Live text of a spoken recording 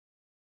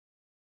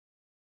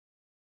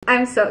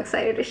I'm so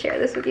excited to share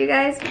this with you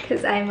guys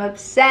because I'm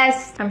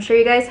obsessed. I'm sure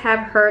you guys have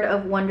heard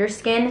of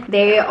WONDERSKIN.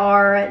 They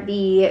are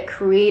the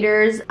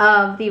creators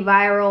of the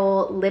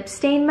viral lip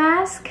stain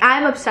mask.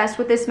 I'm obsessed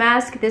with this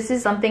mask. This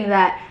is something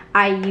that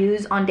I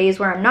use on days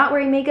where I'm not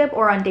wearing makeup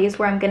or on days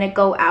where I'm gonna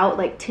go out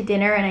like to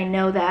dinner and I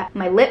know that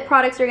my lip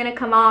products are gonna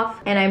come off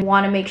and I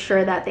want to make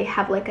sure that they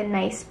have like a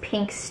nice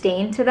pink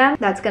stain to them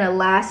that's gonna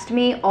last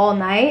me all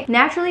night.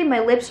 Naturally,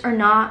 my lips are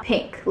not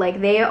pink. Like,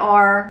 they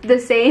are the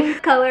same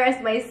color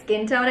as my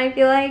skin tone, I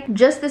feel like.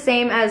 Just the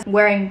same as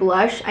wearing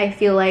blush. I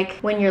feel like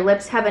when your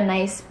lips have a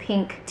nice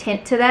pink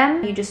tint to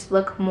them, you just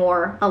look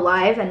more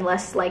alive and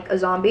less like a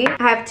zombie.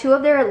 I have two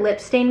of their lip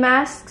stain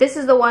masks. This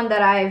is the one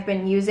that I've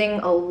been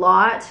using a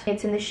lot.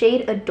 It's in the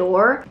shade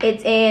Adore.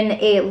 It's in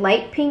a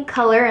light pink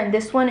color, and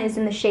this one is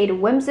in the shade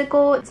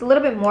Whimsical. It's a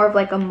little bit more of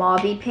like a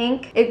mauvey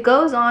pink. It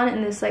goes on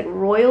in this like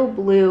royal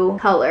blue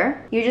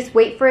color. You just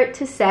wait for it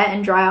to set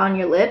and dry on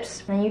your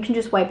lips, and you can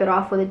just wipe it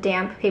off with a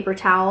damp paper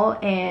towel,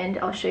 and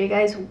I'll show you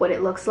guys what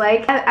it looks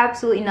like. I have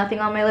absolutely nothing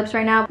on my lips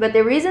right now, but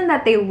the reason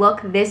that they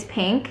look this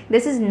pink,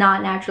 this is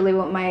not naturally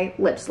what my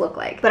lips look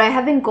like. But I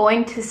have been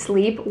going to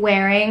sleep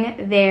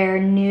wearing their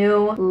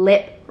new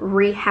Lip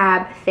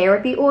Rehab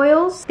Therapy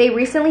Oils. They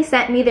recently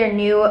sent me their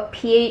new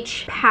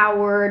pH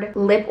powered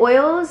lip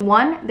oils.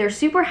 One, they're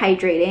super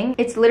hydrating.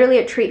 It's literally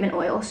a treatment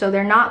oil, so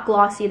they're not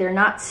glossy, they're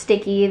not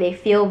sticky. They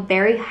feel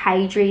very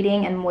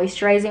hydrating and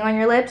moisturizing on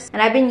your lips.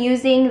 And I've been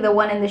using the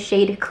one in the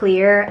shade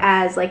Clear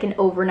as like an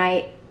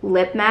overnight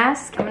lip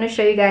mask. I'm gonna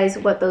show you guys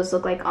what those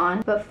look like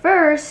on. But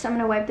first, I'm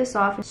gonna wipe this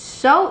off. It's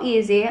so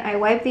easy. I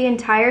wipe the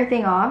entire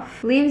thing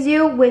off. Leaves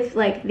you with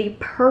like the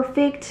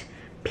perfect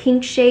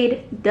pink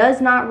shade, does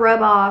not rub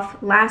off,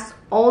 lasts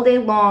all day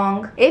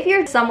long. If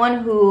you're someone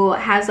who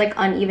has like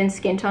uneven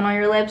skin tone on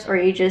your lips, or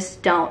you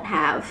just don't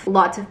have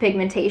lots of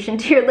pigmentation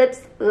to your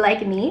lips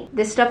like me,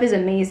 this stuff is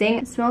amazing.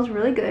 It smells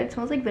really good. It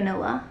smells like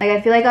vanilla. Like,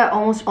 I feel like I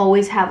almost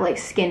always have like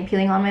skin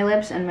peeling on my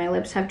lips, and my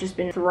lips have just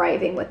been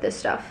thriving with this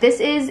stuff. This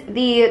is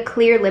the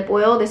Clear lip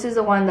oil. This is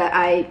the one that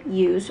I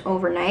use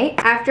overnight.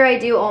 After I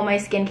do all my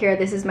skincare,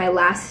 this is my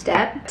last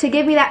step. To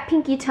give me that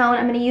pinky tone,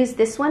 I'm gonna use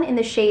this one in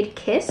the shade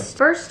Kissed.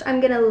 First, I'm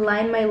gonna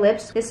line my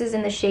lips. This is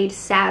in the shade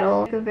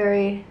Saddle. Like a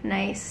very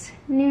nice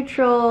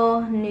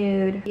neutral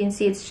nude. You can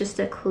see it's just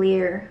a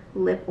clear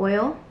lip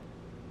oil.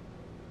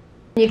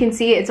 You can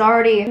see it's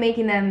already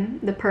making them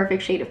the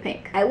perfect shade of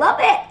pink. I love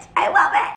it! I love